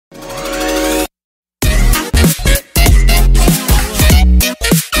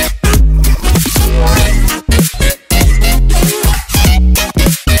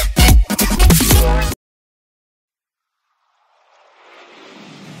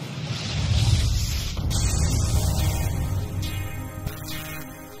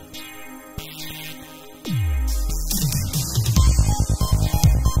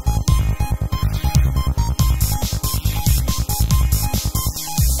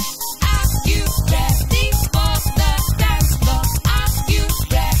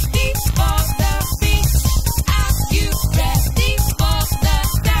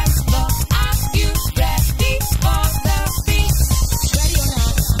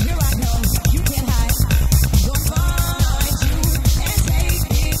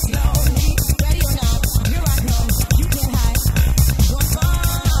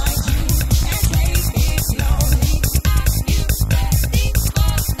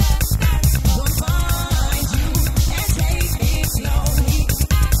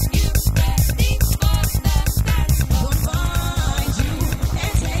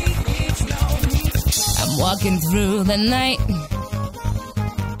walking through the night,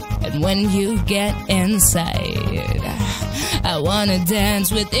 and when you get inside, I wanna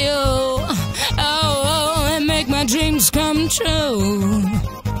dance with you, oh, and make my dreams come true.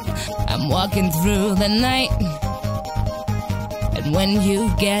 I'm walking through the night, and when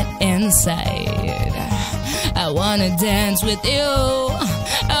you get inside, I wanna dance with you,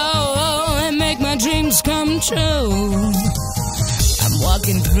 oh, and make my dreams come true. I'm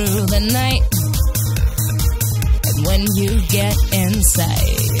walking through the night, and when you get inside,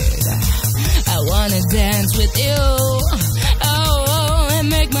 I wanna dance with you, oh, and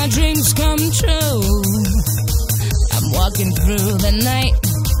make my dreams come true. I'm walking through the night,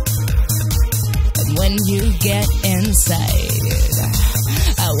 and when you get inside,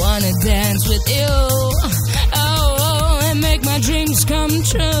 I wanna dance with you, oh, and make my dreams come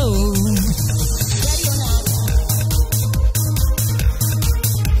true.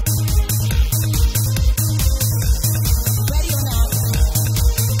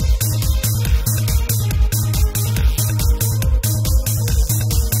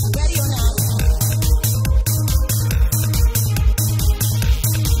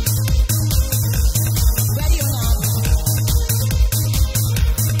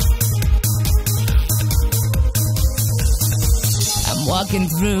 Walking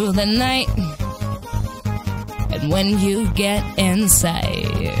through the night, and when you get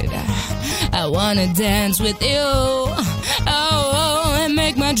inside, I wanna dance with you, oh, and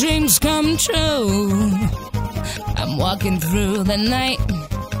make my dreams come true. I'm walking through the night,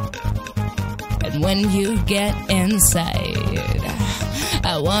 and when you get inside,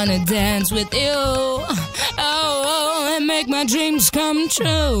 I wanna dance with you, oh, and make my dreams come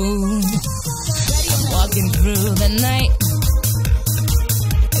true. I'm walking through the night,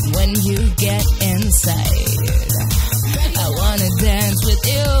 when you get inside, I wanna dance with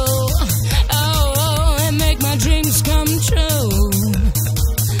you, oh, and make my dreams come true.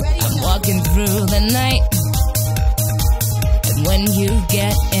 I'm walking through the night, and when you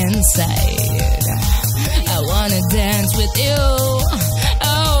get inside, I wanna dance with you,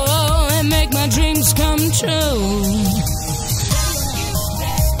 oh, and make my dreams come true.